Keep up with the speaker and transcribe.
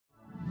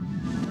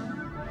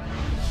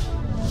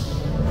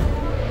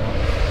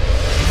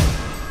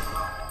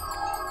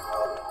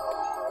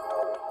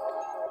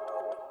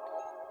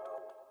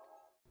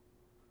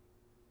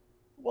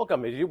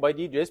welcome to you by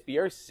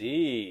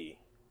Djsprc.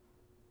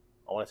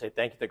 I want to say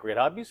thank you to Great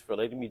Hobbies for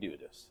letting me do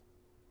this.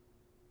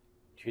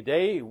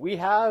 Today we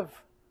have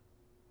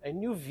a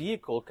new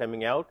vehicle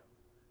coming out,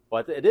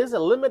 but it is a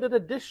limited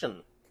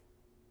edition.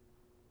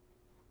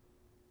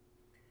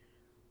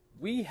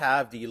 We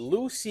have the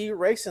Losi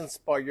Race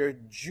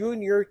Inspired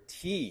Junior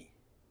T.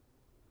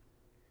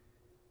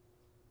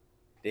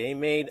 They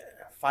made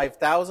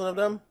 5,000 of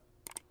them,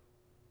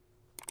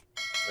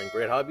 and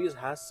Great Hobbies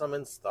has some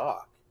in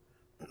stock.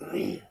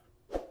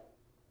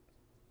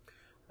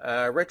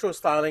 Retro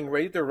styling,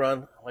 ready to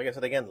run. Like I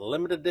said again,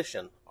 limited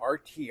edition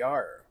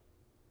RTR.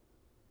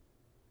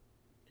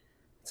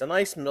 It's a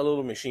nice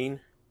little machine.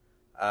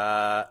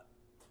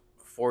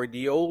 For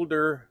the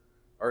older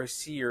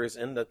RCers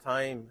in the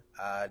time,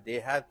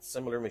 they had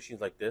similar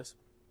machines like this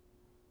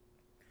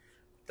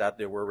that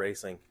they were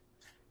racing.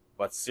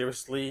 But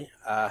seriously,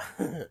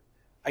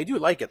 I do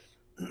like it.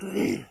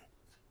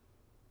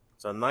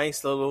 It's a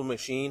nice little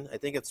machine. I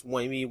think it's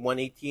maybe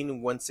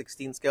 118,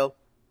 116 scale,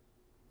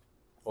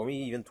 or maybe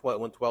even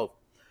 112.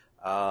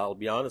 I'll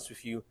be honest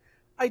with you,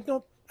 I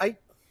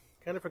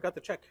kind of forgot to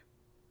check.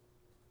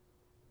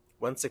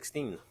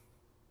 116.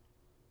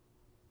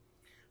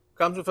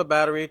 Comes with a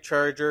battery,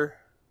 charger,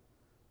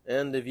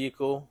 and the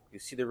vehicle. You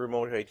see the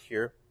remote right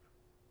here.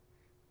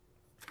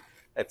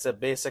 It's a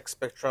basic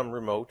Spectrum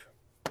remote.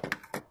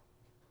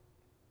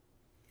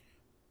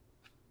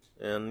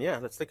 And yeah,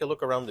 let's take a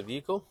look around the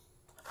vehicle.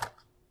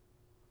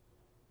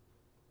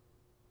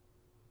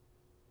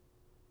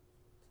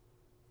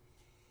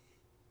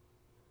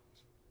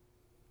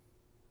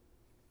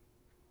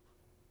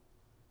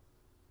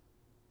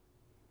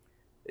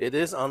 It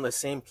is on the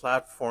same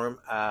platform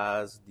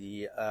as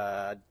the,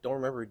 don't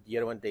remember the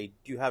other one. They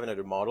do have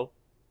another model.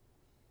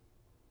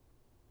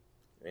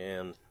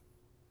 And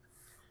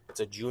it's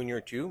a Junior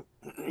too.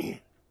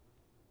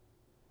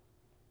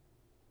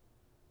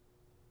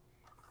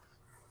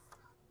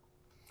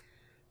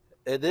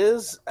 It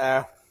is,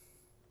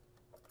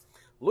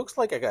 looks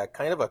like a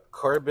kind of a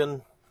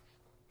carbon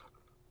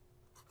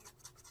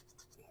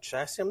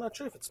chassis. I'm not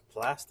sure if it's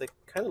plastic.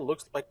 Kind of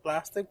looks like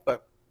plastic,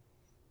 but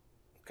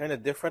kind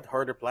of different,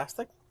 harder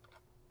plastic.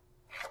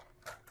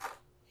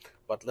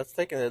 But let's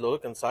take a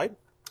look inside.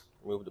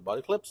 Remove the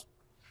body clips.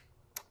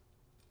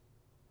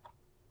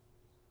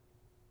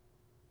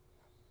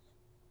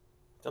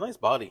 It's a nice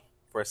body.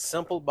 For a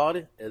simple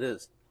body, it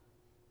is.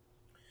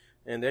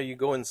 And there you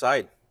go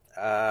inside.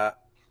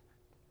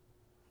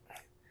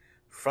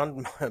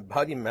 Front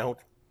body mount,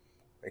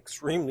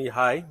 extremely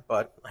high,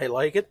 but I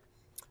like it.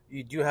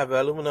 You do have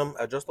aluminum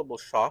adjustable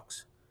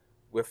shocks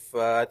with,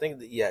 I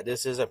think, yeah,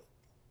 this is a,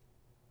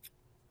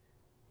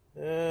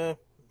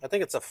 I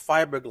think it's a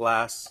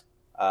fiberglass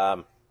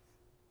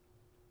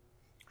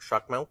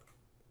shock mount,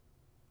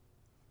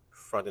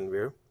 front and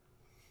rear.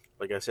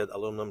 Like I said,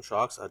 aluminum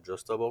shocks,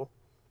 adjustable.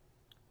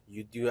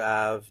 You do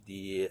have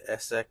the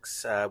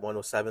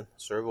SX107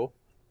 servo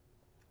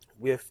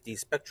with the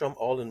Spectrum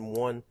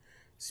all-in-one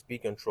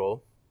speed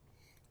control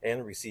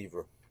and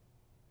receiver.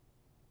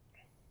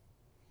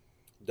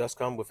 It does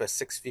come with a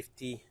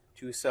 650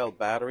 2-cell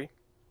battery.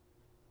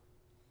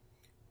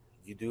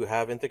 You do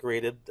have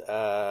integrated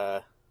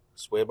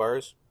sway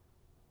bars.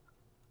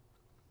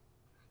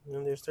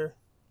 And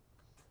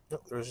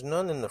there's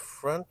none in the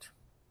front.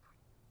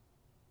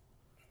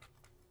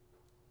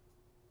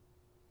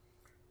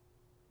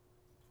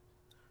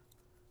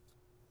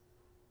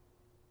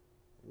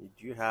 You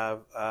do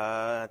have,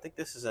 I think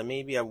this is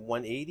maybe a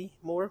 180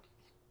 motor.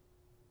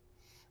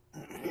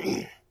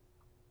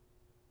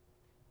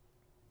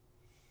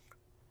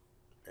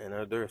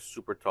 Another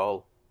super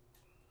tall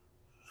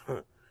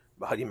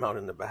body mount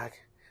in the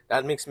back.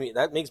 That makes me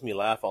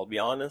laugh, I'll be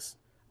honest.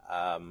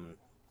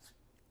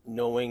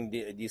 Knowing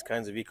these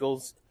kinds of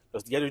vehicles,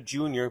 because the other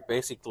Junior,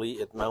 basically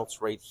it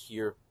mounts right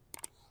here.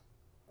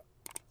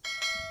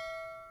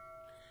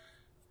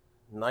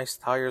 Nice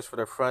tires for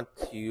the front.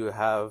 You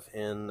have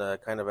in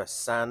kind of a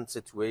sand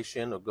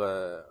situation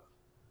or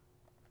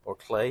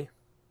clay.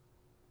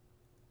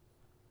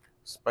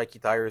 Spiky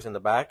tires in the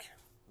back,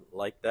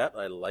 like that.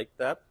 I like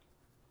that.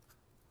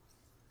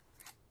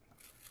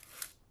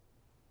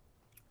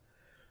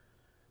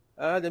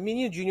 The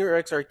Mini Junior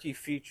XRT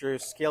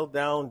features scaled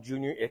down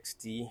Junior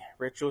XT,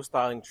 retro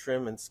styling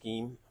trim and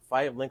scheme,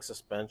 5-link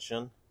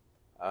suspension,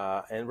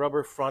 and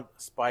rubber front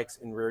spikes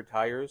in rear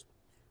tires.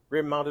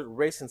 Rear mounted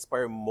race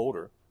inspired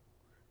motor.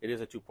 It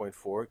is a 2.4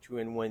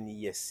 2-in-1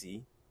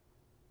 ESC.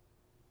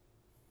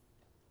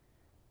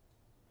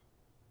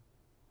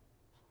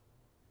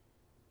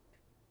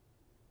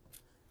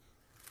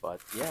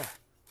 But yeah,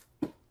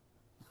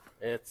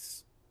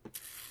 it's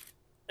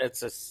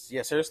a,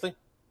 yeah, seriously.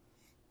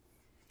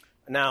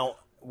 Now,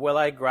 will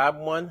I grab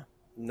one?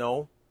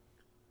 No,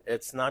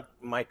 it's not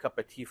my cup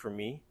of tea for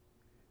me.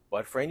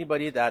 But for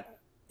anybody that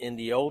in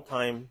the old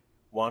time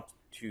wants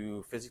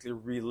to physically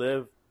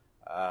relive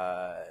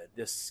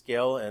this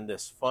skill and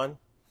this fun,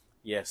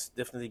 yes,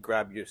 definitely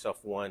grab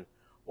yourself one.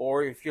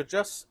 Or if you're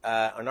just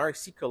an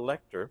RC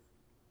collector,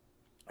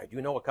 I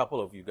do know a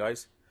couple of you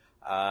guys.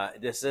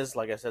 This is,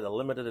 like I said, a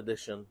limited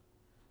edition.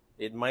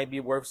 It might be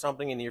worth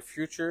something in your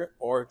future,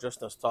 or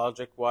just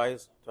nostalgic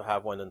wise to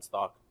have one in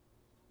stock.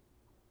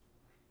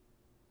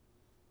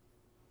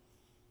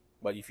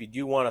 But if you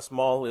do want a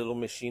small little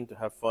machine to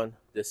have fun,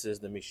 this is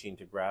the machine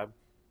to grab.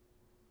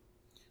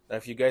 Now,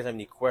 if you guys have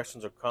any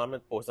questions or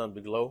comments, post down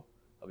below.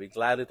 I'll be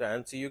glad to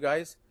answer you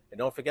guys. And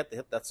don't forget to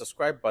hit that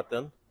subscribe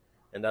button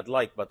and that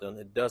like button.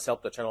 It does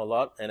help the channel a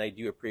lot, and I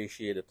do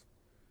appreciate it.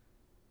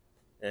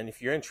 And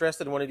if you're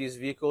interested in one of these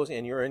vehicles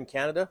and you're in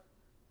Canada,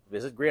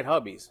 visit Great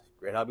Hobbies,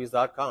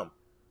 greathobbies.com.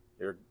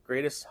 Your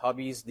greatest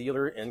hobbies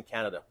dealer in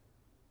Canada.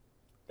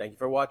 Thank you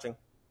for watching.